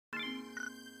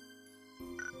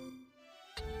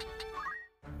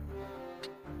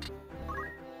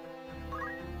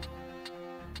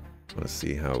I want to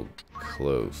see how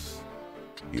close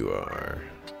you are.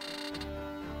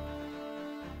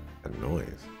 That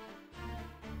noise.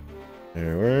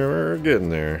 Yeah, we're getting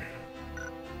there.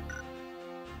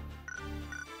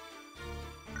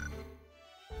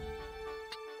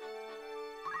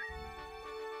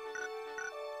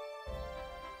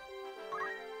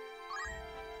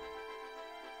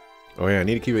 Oh yeah, I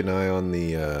need to keep an eye on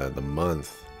the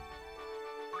month.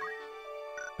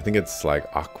 I think it's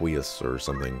like Aqueous or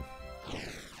something.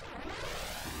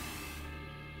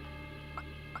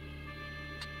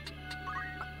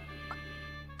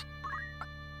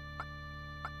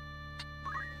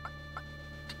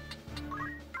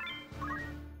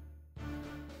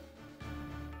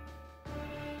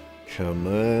 Come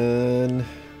on.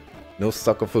 No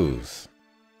suckafoos.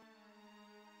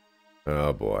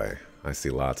 Oh boy, I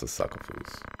see lots of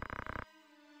suckafoos.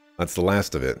 That's the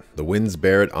last of it. The winds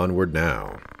bear it onward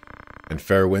now. And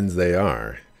fair winds they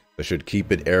are. They should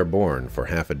keep it airborne for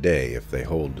half a day if they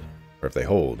hold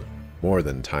more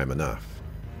than time enough.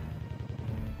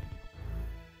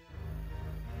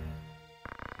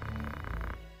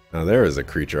 Now there is a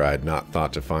creature I had not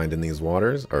thought to find in these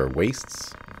waters, or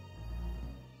wastes.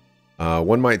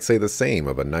 One might say the same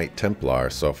of a Knight Templar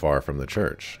so far from the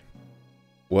church.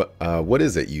 What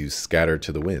is it you scatter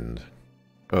to the wind?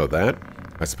 Oh, that?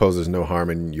 I suppose there's no harm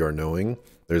in your knowing.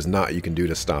 There's naught you can do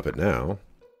to stop it now.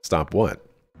 Stop what?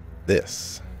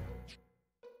 This.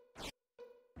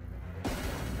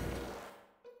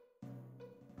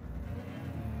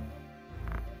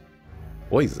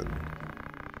 Poison.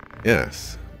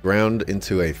 Yes. Ground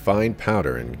into a fine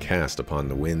powder and cast upon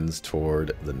the winds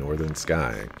toward the northern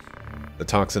sky. The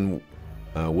toxin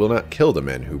will not kill the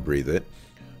men who breathe it,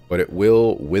 but it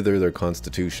will wither their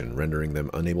constitution, rendering them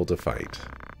unable to fight.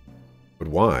 But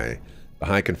why? The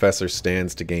High Confessor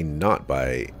stands to gain naught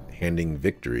by handing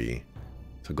victory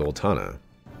to Goltana.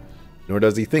 Nor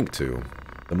does he think to.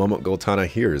 The moment Goltana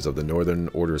hears of the Northern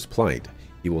Order's plight,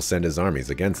 he will send his armies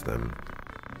against them.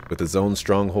 With his own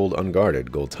stronghold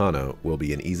unguarded, Goltana will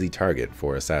be an easy target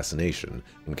for assassination,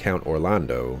 and Count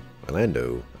Orlando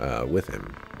with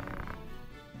him.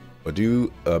 But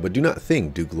do not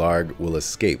think Duke Larg will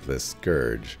escape this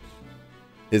scourge.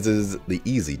 His is the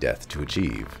easy death to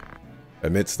achieve.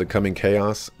 Amidst the coming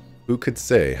chaos, who could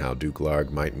say how Duke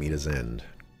Larg might meet his end?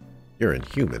 You're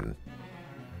inhuman.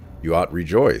 You ought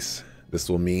rejoice. This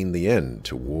will mean the end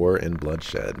to war and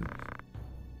bloodshed.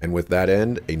 And with that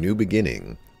end, a new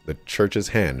beginning. The Church's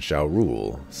hand shall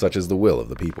rule, such is the will of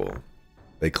the people.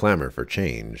 They clamor for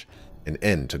change, an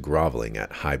end to groveling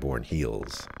at highborn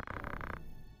heels.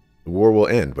 The war will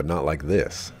end, but not like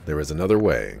this. There is another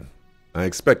way. I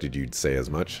expected you'd say as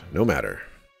much. No matter.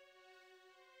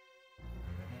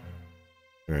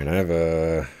 Alright, I have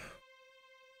a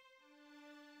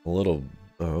little...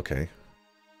 Oh, okay.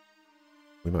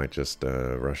 We might just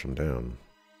rush him down.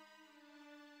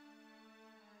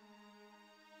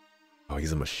 Oh,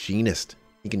 he's a machinist.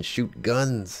 He can shoot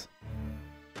guns.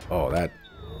 Oh, that...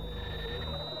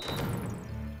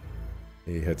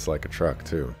 He hits like a truck,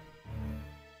 too.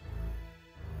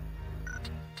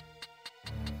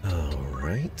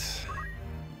 Alright.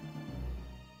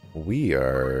 We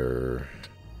are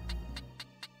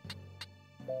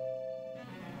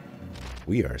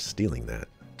stealing that.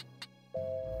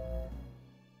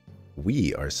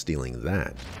 We are stealing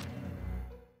that.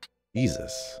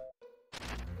 Jesus.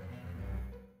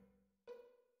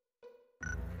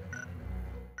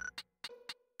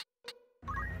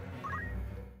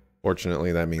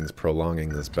 Fortunately, that means prolonging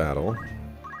this battle.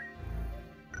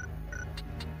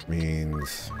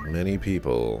 Means many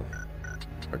people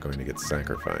are going to get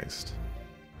sacrificed.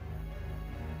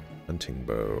 Hunting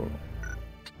bow.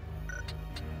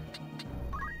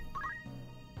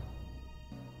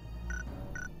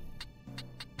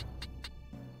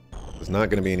 It's not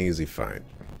going to be an easy fight.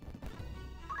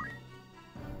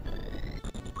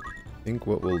 I think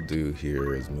what we'll do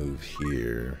here is move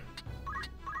here.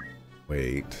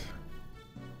 Wait.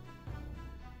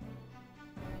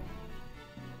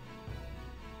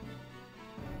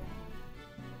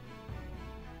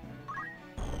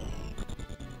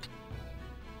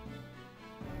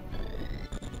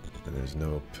 And there's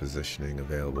no positioning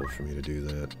available for me to do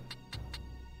that.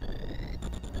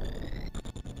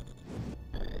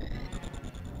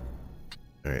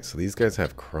 Alright, so these guys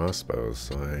have crossbows,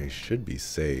 so I should be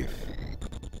safe.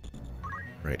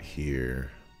 Right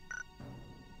here.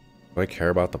 Do I care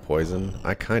about the poison?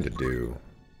 I kinda do.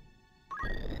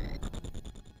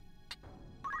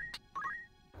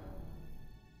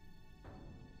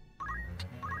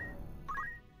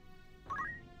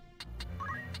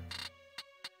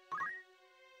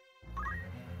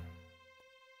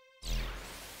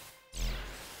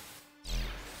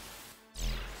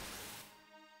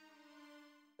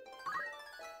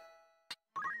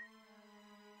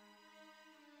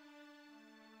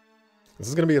 This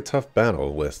is going to be a tough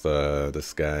battle with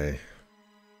this guy.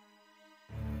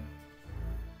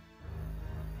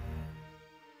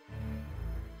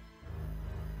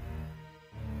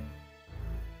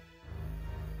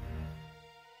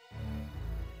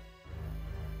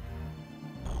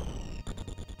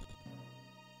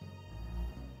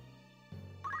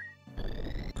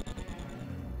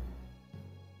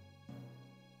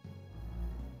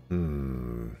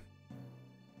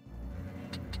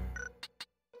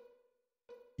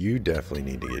 You definitely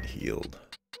need to get healed.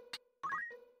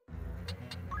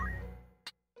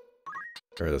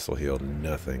 Or this will heal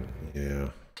nothing. Yeah.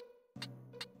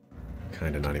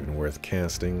 Kinda not even worth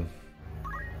casting.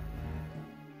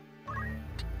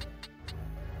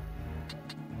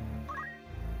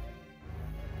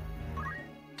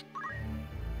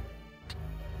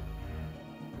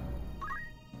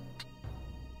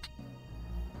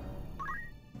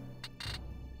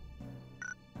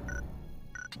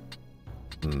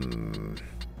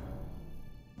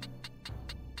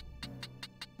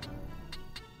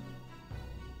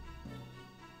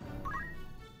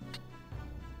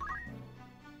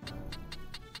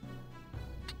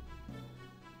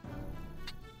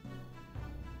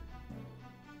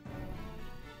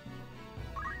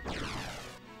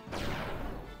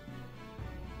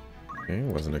 Okay,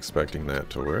 wasn't expecting that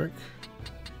to work.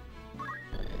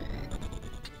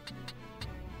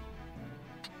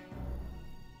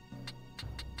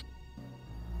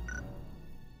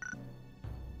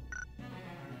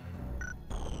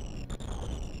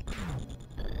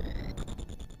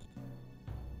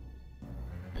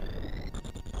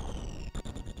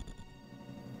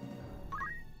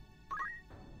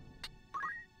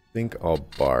 I think I'll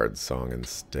Bard Song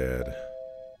instead.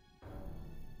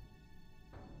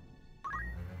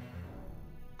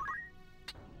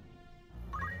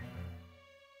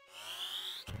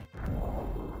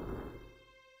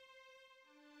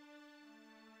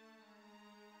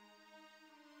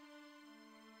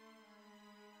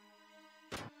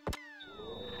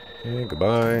 Okay,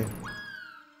 goodbye.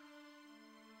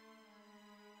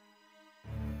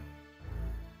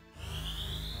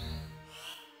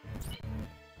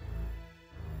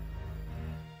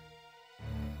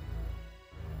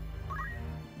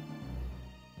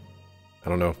 I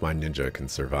don't know if my ninja can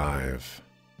survive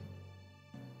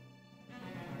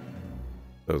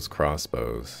those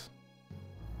crossbows.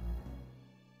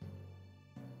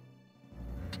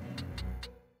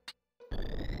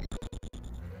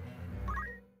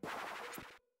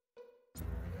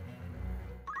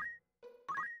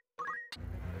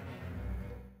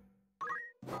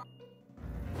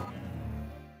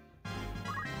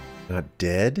 Not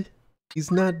dead?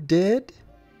 He's not dead?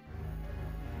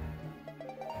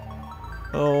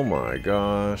 Oh my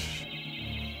gosh.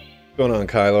 What's going on,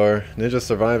 Kylor? Ninjas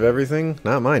survive everything?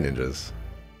 Not my ninjas.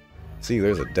 See,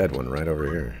 there's a dead one right over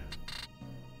here.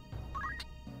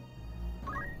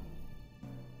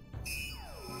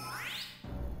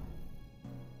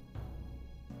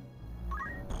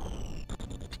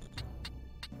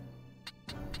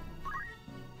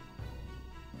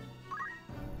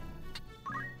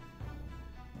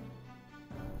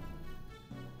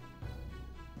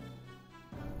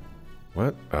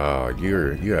 What? Oh,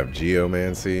 you have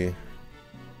Geomancy.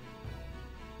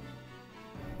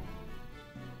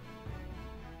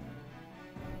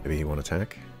 Maybe he won't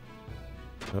attack?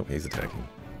 Nope, he's attacking.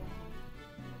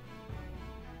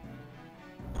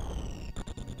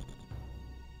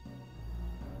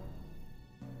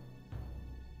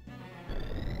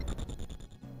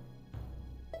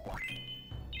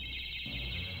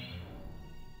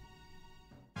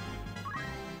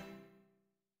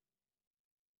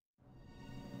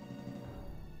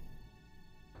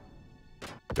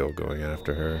 Still going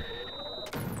after her.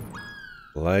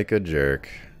 Like a jerk.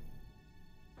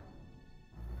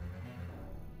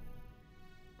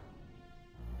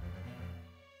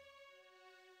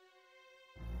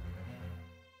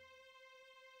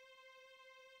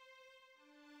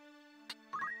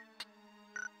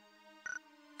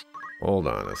 Hold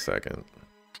on a second.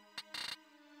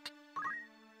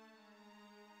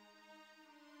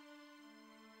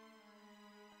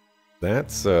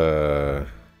 That's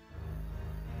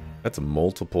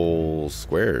multiple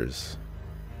squares.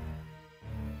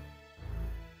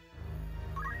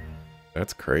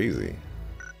 That's crazy.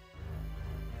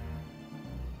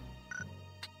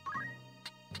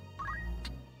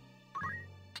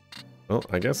 Well,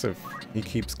 I guess if he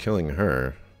keeps killing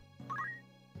her...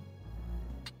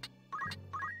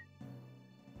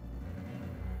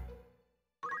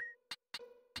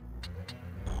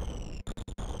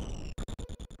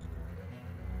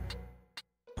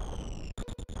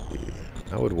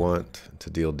 I would want to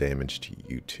deal damage to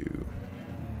you two.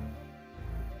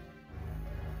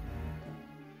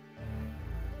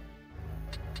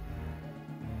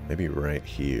 Maybe right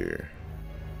here.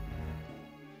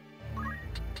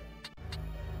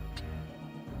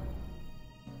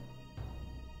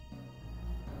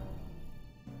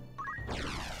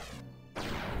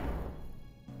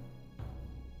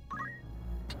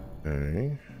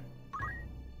 Okay.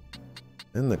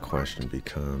 Then the question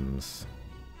becomes,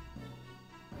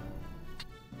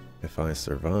 if I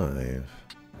survive,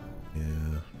 yeah,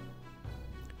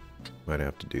 might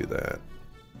have to do that.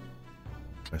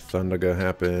 My Thundaga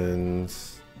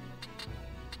happens.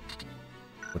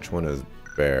 Which one is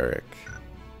Barrack?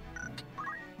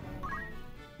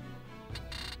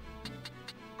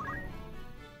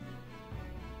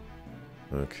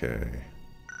 Okay.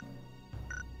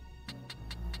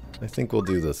 I think we'll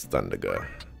do this Thundaga.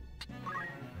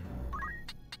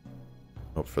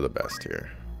 Hope for the best here.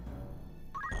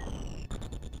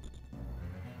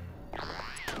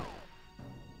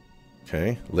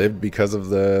 Okay, lived because of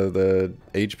the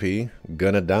HP.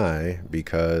 Gonna die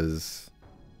because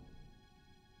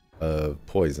of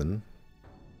poison.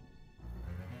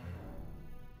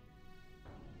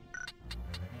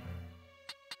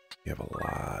 You have a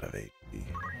lot of HP.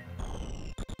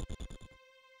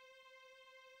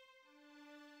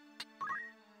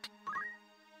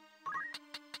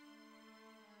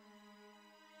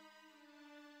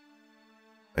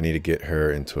 I need to get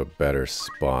her into a better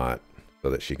spot so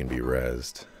that she can be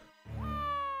rezzed.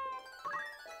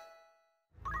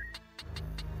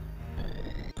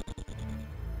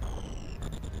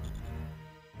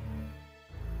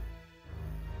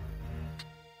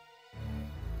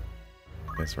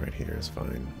 I guess right here is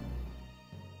fine.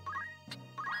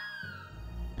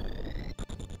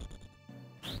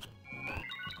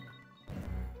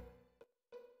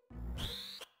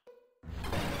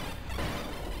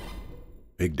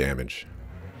 Big damage.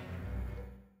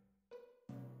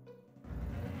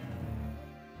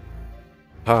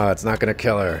 Ah, it's not gonna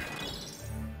kill her.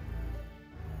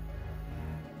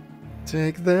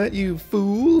 Take that, you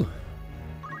fool!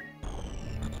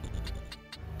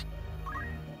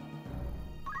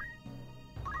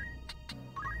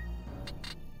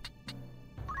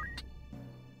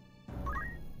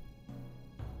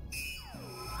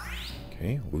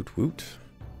 Okay, woot woot.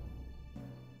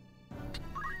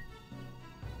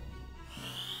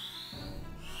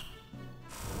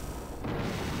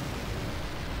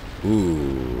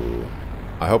 Ooh.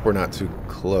 I hope we're not too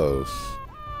close.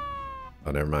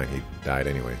 Oh, never mind. He died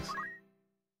anyways.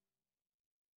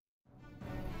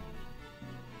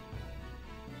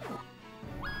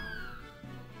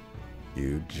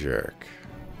 You jerk.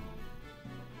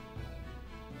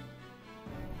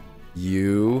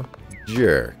 You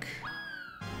jerk.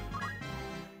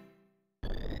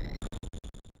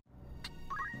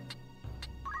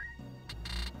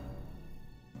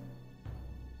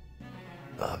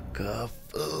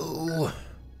 Bugafoo.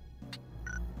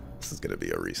 This is gonna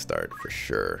be a restart for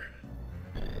sure.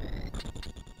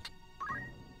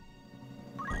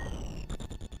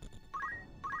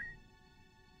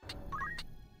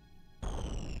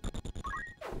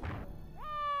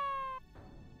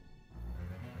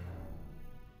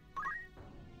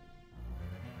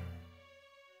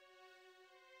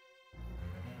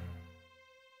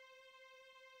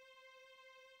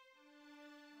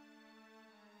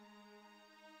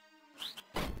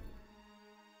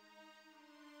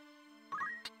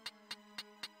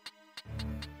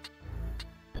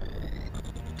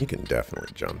 He can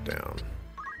definitely jump down.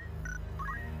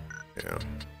 Yeah.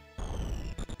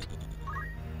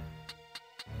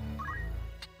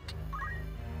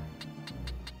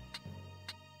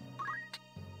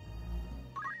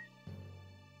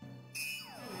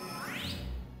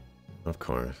 Of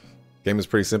course. Game is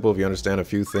pretty simple if you understand a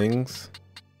few things.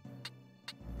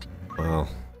 Well,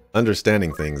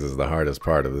 understanding things is the hardest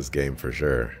part of this game for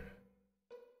sure.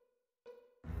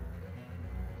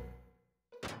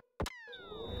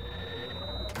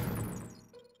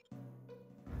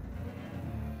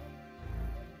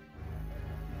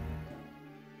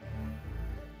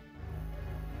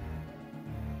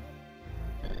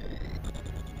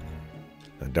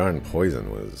 That darn poison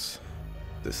was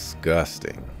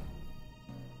disgusting.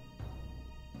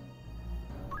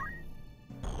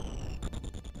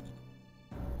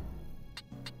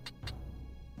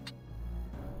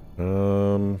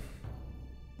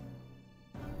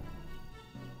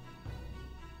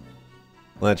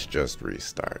 Let's just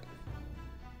restart.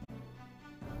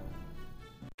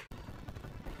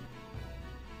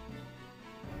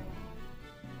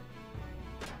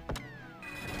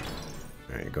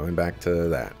 Alright, going back to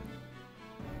that.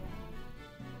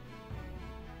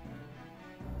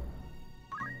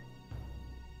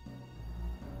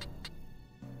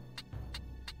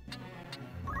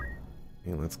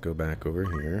 Okay, let's let's go back over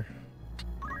here.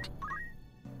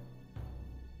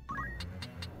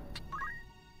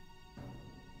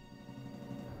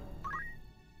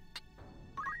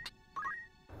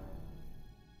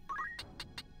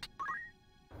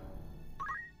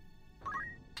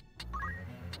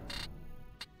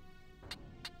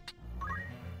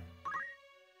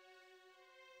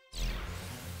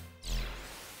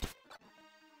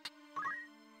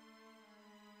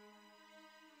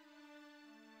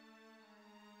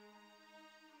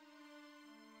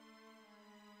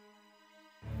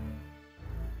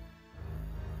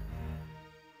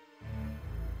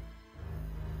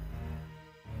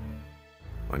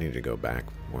 I need to go back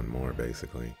one more,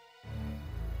 basically.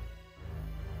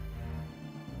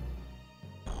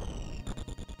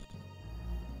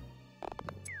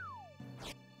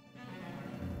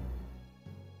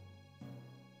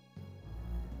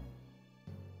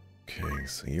 Okay,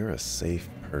 so you're a safe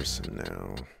person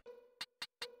now.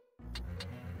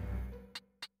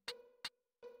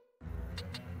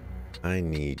 I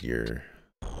need your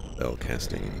spell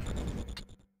casting.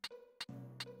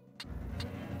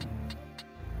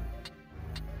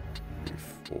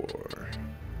 4.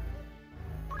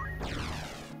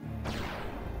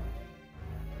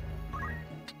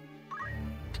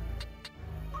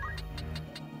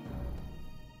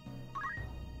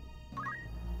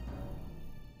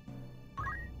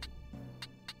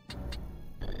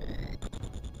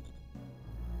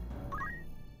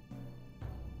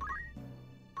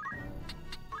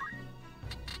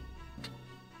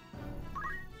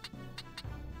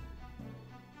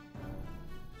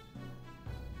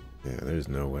 Yeah, there's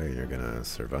no way you're gonna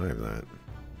survive that.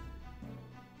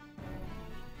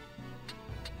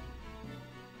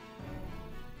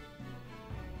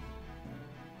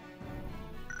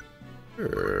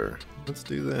 Sure, let's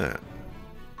do that.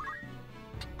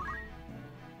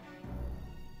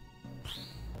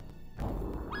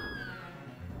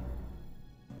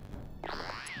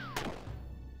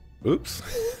 Oops.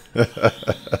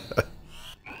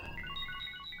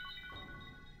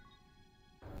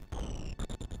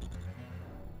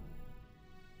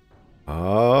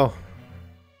 Oh,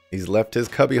 he's left his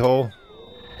cubbyhole.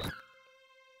 A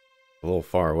little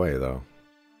far away, though.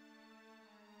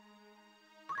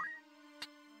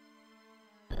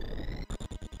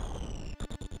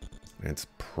 It's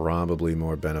probably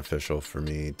more beneficial for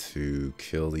me to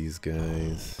kill these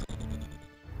guys.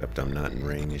 Except I'm not in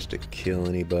range to kill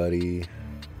anybody.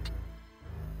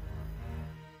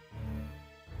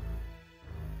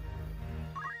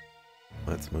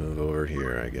 Let's move over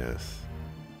here, I guess.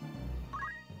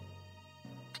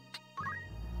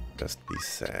 Just be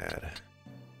sad.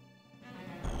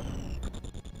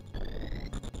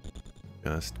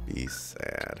 Just be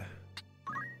sad.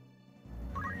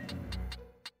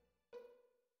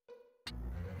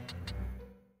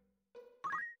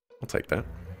 I'll take that.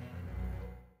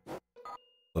 A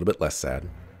little bit less sad.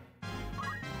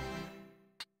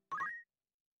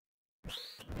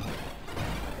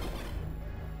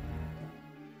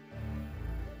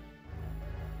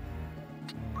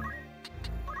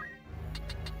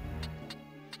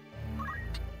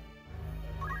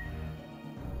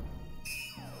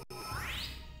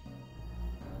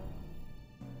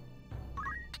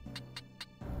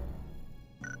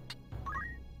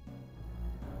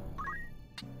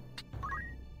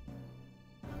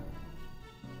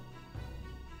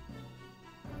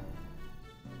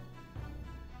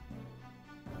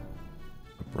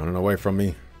 Running away from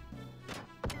me.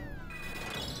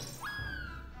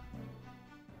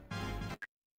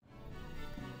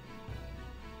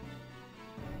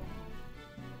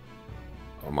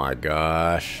 Oh my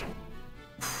gosh.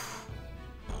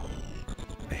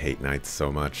 I hate knights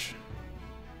so much.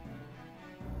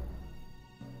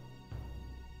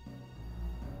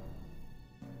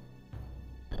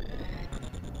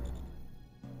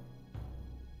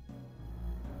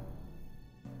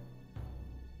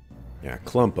 Yeah,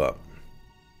 clump up.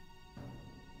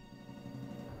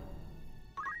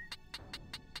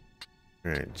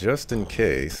 Alright, just in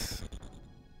case.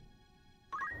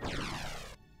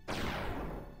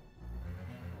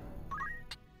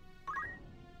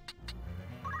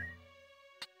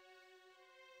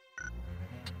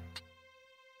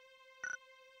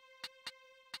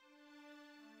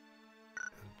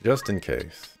 Just in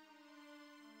case.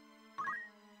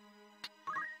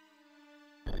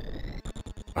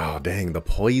 Oh, dang, the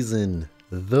poison.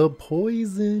 The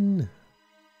poison.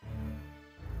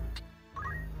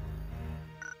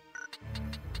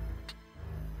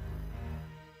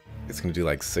 It's gonna do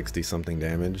like 60 something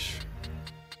damage.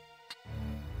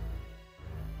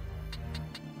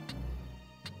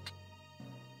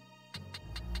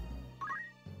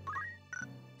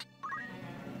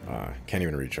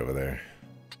 Can't even reach over there.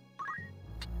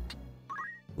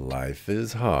 Life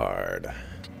is hard.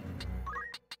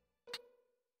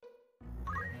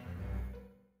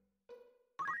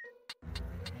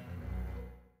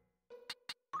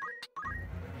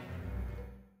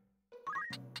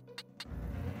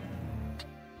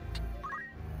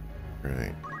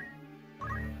 Right.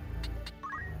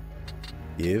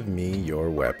 Give me your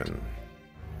weapon.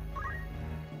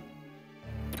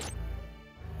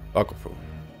 Bucklefu.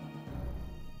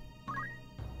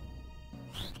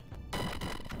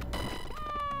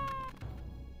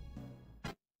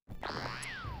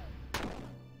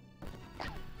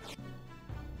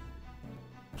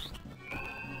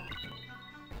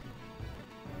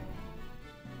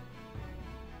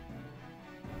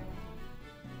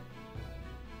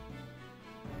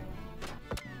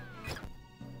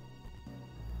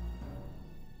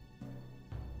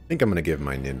 I think I'm gonna give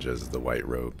my ninjas the white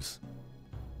robes.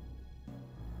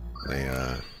 They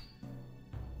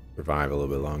survive a little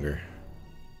bit longer.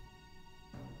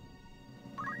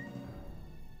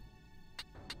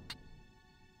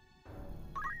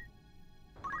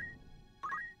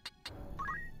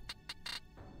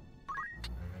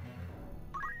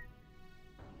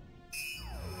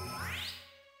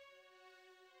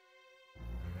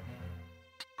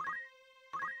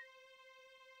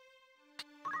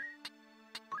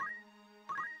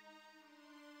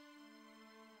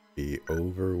 Be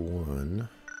over one.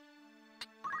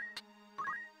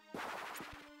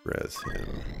 Res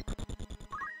him.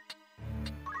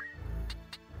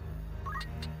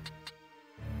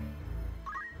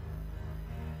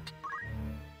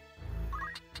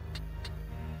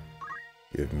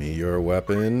 Give me your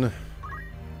weapon.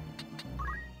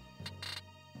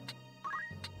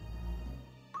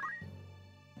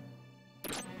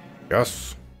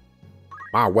 Yes.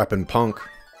 My weapon, punk.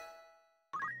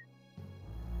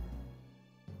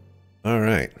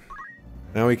 Alright.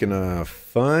 Now we can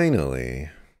finally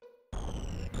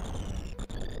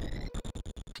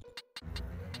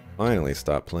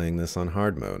stop playing this on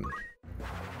hard mode.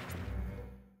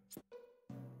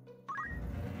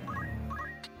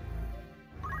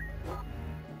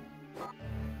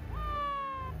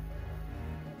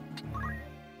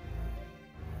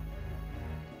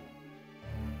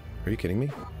 Are you kidding me?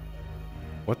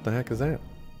 What the heck is that?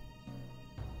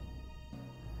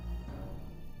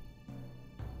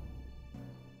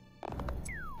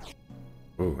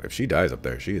 Oh, if she dies up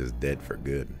there, she is dead for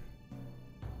good.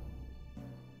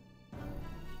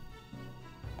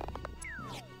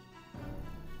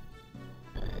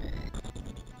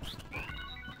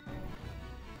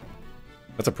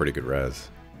 That's a pretty good res.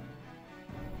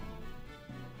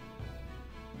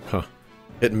 Huh.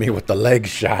 Hitting me with the leg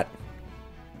shot.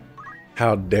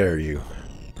 How dare you?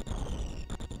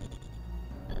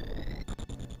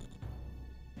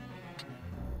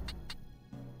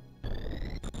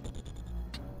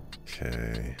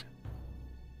 Okay.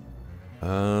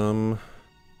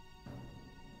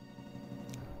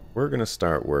 We're gonna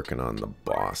start working on the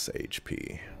boss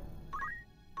HP.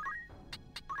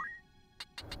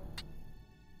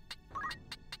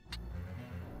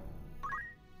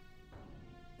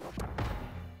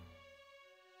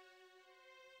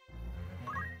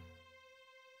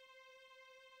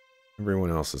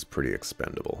 Everyone else is pretty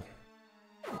expendable.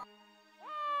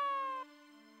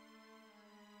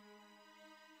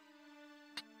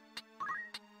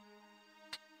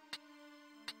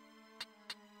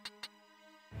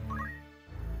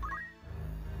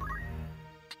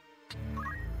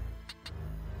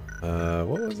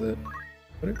 What was it?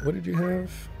 What did you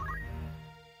have?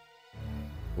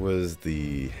 Was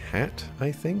the hat,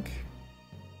 I think?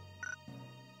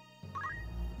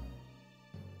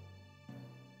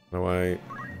 How do I...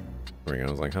 There we go.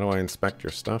 I was like, how do I inspect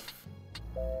your stuff?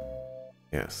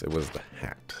 Yes, it was the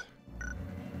hat.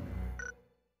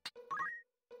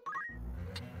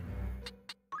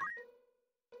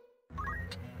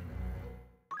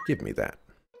 Give me that.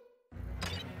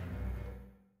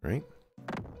 Right?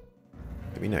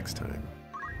 Maybe next time.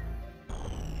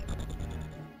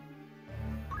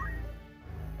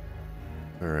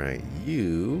 Alright,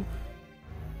 you...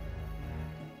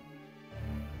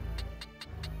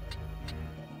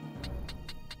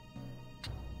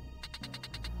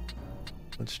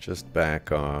 Let's just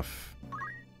back off.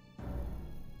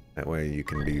 That way you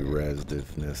can be rezzed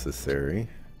if necessary.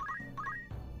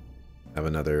 Have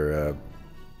another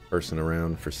person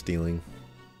around for stealing.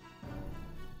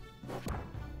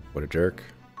 What a jerk.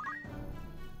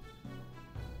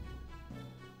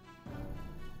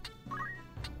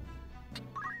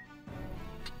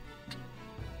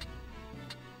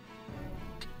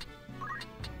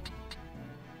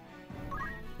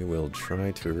 We will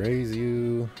try to raise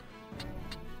you.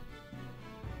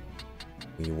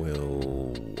 We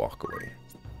will walk away.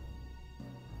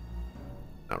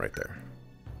 Not right there.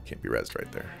 Can't be rezzed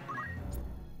right there.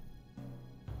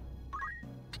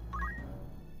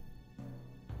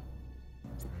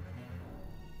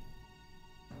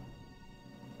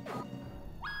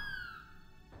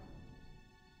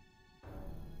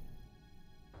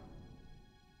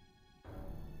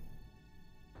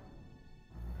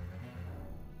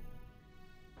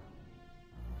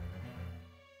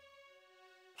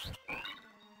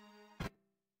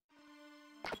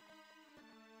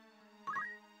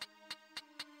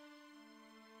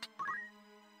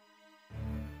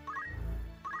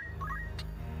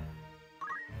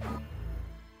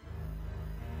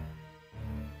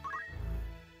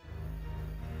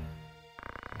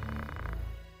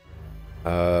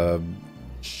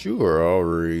 Sure, I'll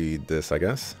read this, I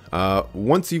guess.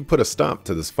 Once you put a stop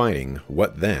to this fighting,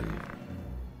 what then?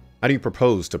 How do you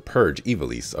propose to purge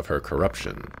Ivalice of her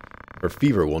corruption? Her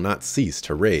fever will not cease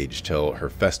to rage till her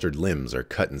festered limbs are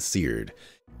cut and seared.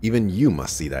 Even you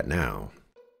must see that now.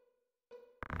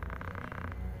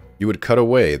 You would cut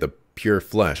away the pure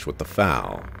flesh with the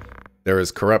foul. There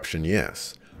is corruption,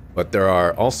 yes, but there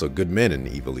are also good men in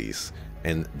Ivalice,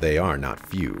 and they are not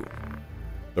few.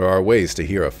 There are ways to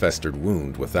heal a festered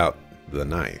wound without the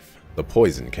knife. The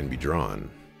poison can be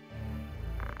drawn.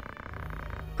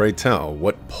 Pray tell,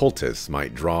 what poultice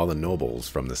might draw the nobles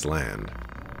from this land?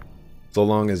 So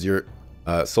long as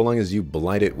you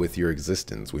blight it with your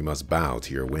existence, we must bow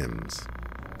to your whims.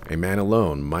 A man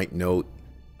alone might know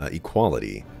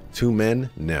equality. Two men,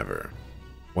 never.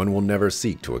 One will never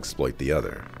seek to exploit the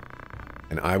other.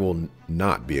 And I will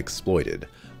not be exploited.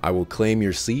 I will claim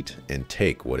your seat and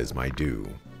take what is my due.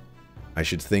 I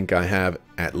should think I have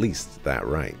at least that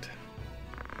right.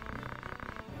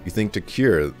 You think to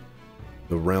cure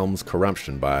the realm's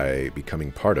corruption by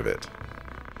becoming part of it.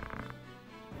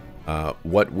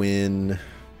 What when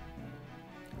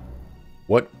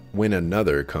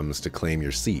another comes to claim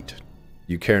your seat?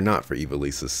 You care not for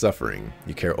Ivalice's suffering.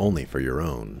 You care only for your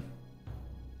own.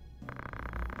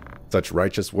 Such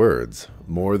righteous words,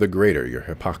 more the greater your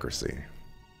hypocrisy.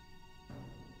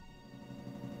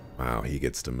 Wow, he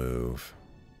gets to move.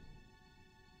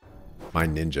 My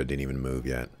ninja didn't even move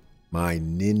yet. My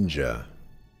ninja.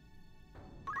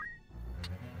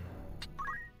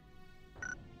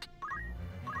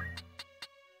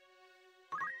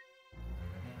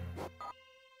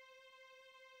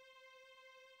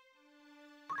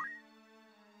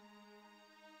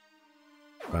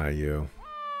 Bye, you.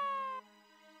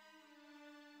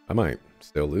 I might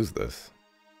still lose this.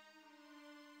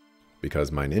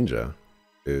 Because my ninja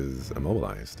is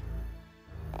immobilized.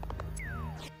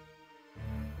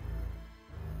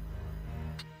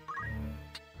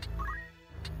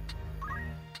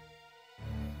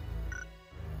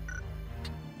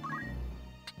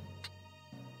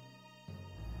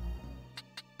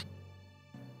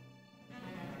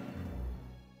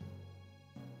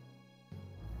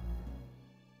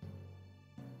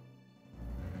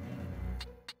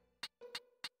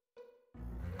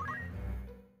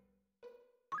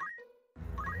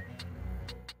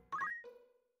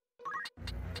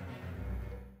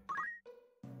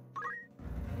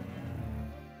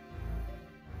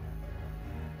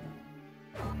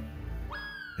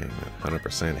 Dang,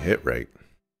 100% hit rate.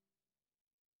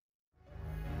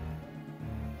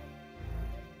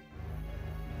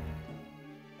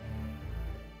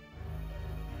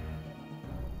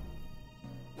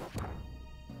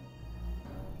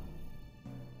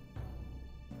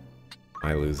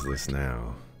 I lose this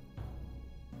now.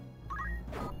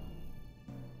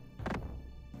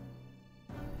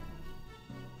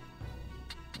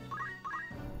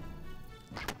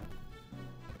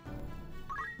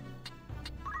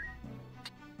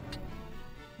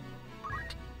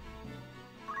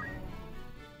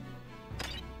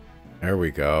 There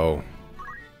we go.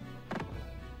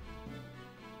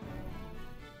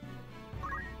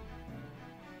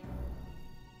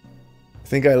 I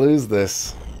think I lose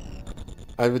this.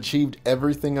 I've achieved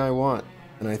everything I want,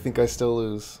 and I think I still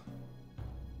lose.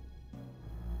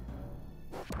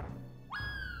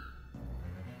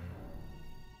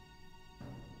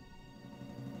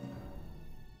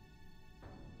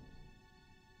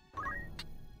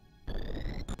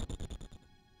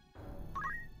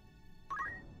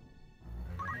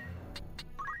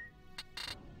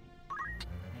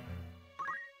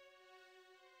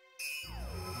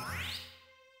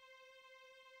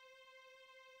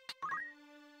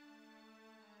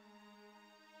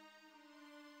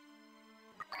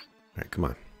 Alright, come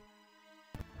on.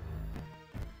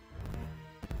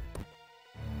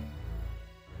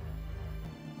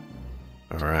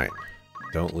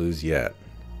 Don't lose yet.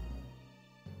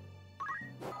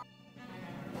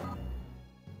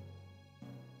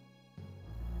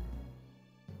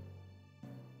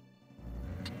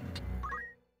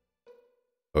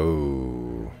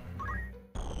 Oh.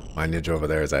 My ninja over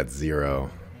there is at 0.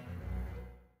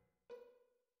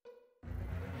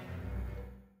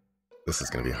 This is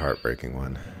going to be a heartbreaking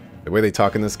one. The way they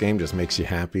talk in this game just makes you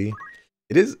happy.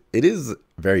 It is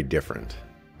very different,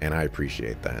 and I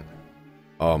appreciate that.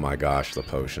 Oh my gosh, the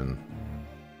potion.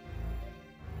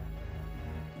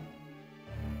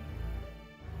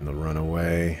 And the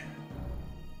runaway.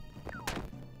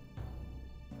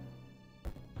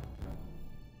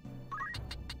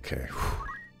 Okay.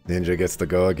 Ninja gets to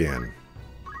go again.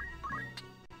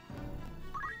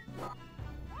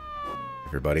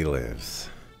 Everybody lives.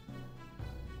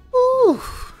 Ooh,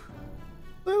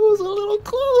 that was a little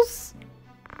close.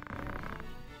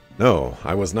 No,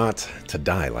 I was not to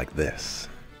die like this.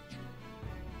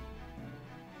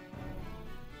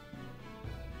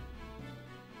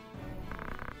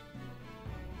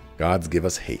 Gods give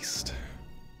us haste.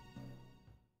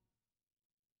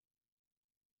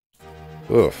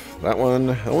 Oof, that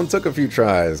one took a few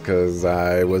tries because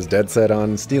I was dead set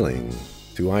on stealing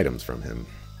 2 items from him.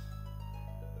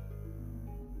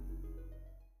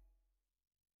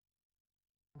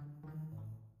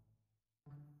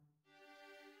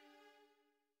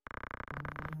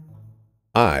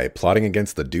 I, plotting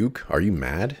against the Duke? Are you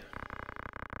mad?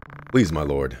 Please, my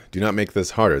lord, do not make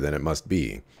this harder than it must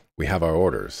be. We have our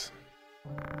orders.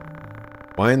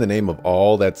 Why in the name of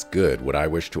all that's good would I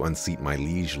wish to unseat my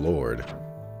liege lord?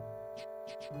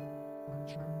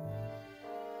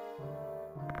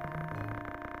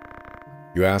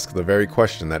 You ask the very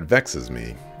question that vexes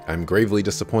me. I am gravely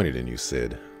disappointed in you,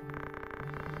 Cid.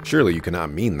 Surely you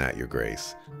cannot mean that, your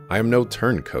grace. I am no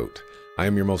turncoat. I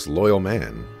am your most loyal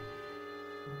man.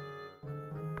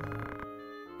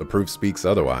 The proof speaks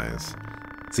otherwise.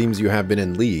 It seems you have been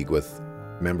in league with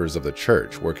members of the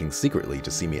church, working secretly to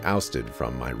see me ousted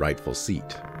from my rightful seat.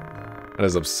 That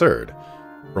is absurd.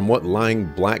 From what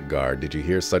lying blackguard did you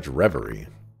hear such reverie?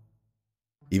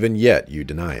 Even yet you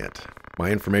deny it. My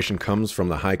information comes from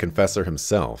the High Confessor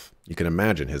himself. You can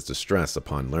imagine his distress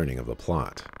upon learning of the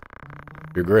plot.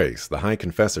 Your Grace, the High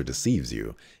Confessor deceives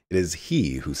you. It is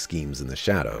he who schemes in the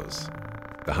shadows.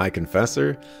 The High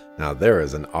Confessor? Now there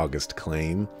is an august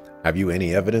claim. Have you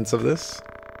any evidence of this?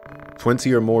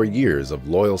 20 or more years of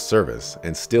loyal service,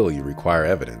 and still you require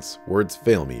evidence. Words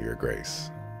fail me, your grace.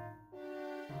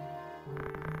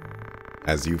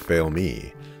 As you fail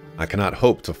me. I cannot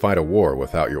hope to fight a war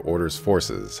without your order's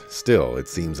forces. Still, it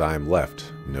seems I am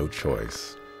left no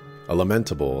choice. A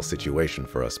lamentable situation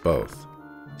for us both.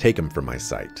 Take him from my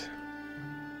sight.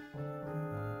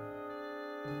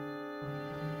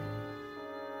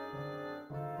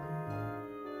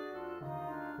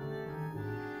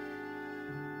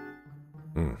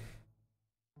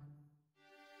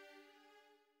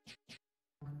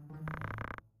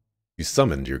 You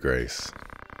summoned, your grace.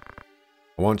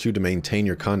 I want you to maintain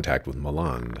your contact with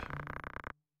Malande.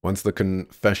 Once the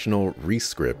confessional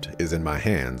rescript is in my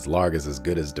hands, Larg is as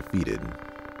good as defeated.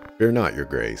 Fear not, your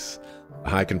grace.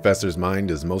 The High Confessor's mind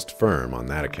is most firm on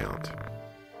that account.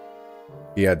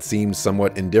 He had seemed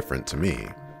somewhat indifferent to me.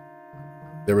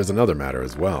 There is another matter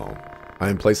as well. I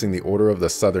am placing the Order of the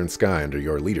Southern Sky under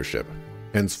your leadership.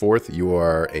 Henceforth, you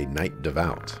are a knight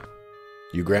devout.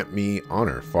 You grant me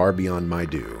honor far beyond my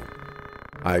due.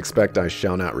 I expect I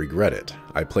shall not regret it.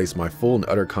 I place my full and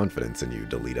utter confidence in you,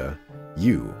 Delita.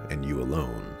 You and you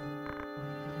alone.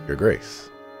 Your Grace.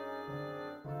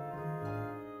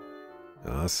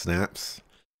 Ah, snaps.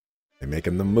 They're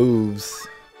making the moves.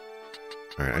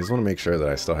 Alright, I just want to make sure that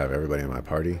I still have everybody in my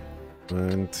party.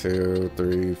 1, 2,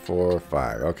 3, 4,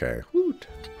 5. Okay. Woot.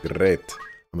 Great.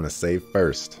 I'm going to save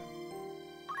first.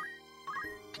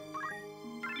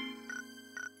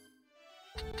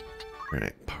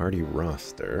 Alright, party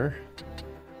roster.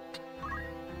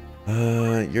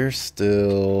 You're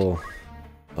still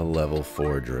a level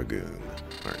 4 Dragoon,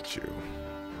 aren't you?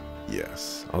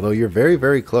 Yes. Although you're very,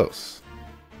 very close.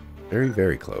 Very,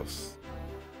 very close.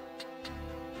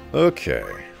 Okay.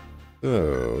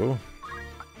 So,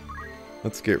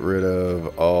 let's get rid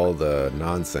of all the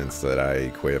nonsense that I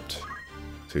equipped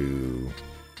to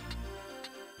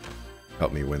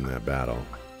help me win that battle.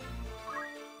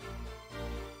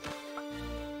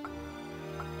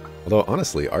 Although,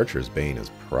 honestly, Archer's Bane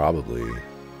is probably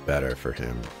better for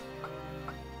him.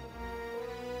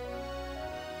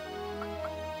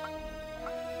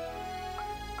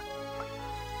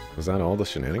 Was that all the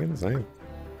shenanigans? I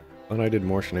thought I did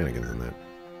more shenanigans than that.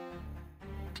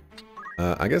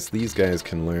 I guess these guys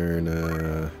can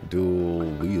learn dual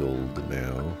wield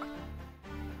now.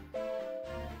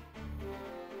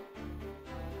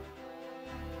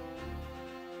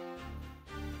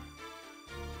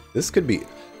 This could be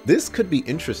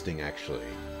interesting, actually.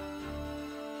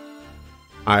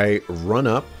 I run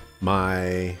up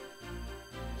my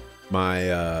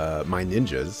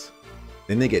ninjas,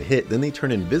 then they get hit, then they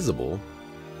turn invisible,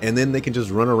 and then they can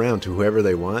just run around to whoever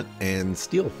they want and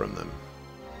steal from them.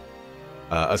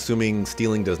 Assuming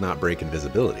stealing does not break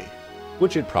invisibility,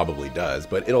 which it probably does,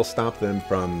 but it'll stop them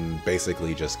from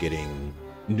basically just getting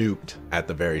nuked at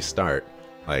the very start,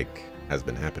 like has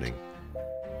been happening.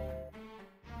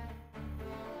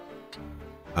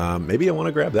 Maybe I want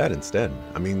to grab that instead.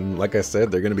 I mean, like I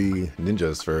said, they're going to be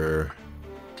ninjas for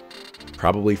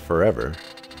probably forever.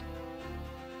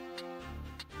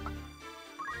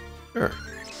 Sure.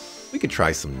 We could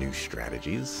try some new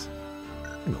strategies.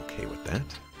 I'm okay with that.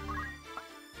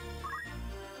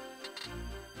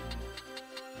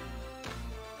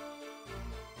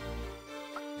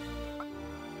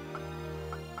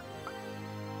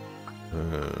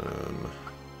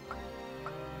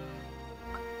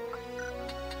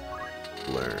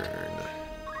 Learn.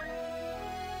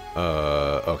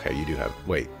 Okay, you do have...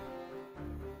 Wait.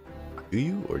 Do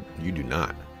you? Or you do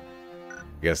not? I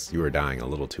guess you are dying a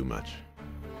little too much.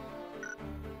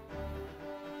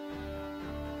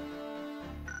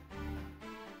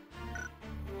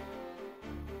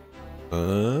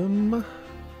 I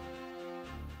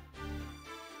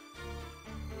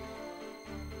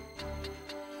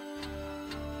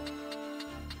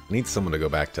need someone to go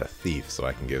back to Thief so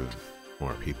I can give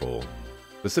more people...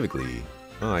 Specifically,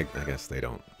 well, I guess they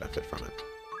don't benefit from it.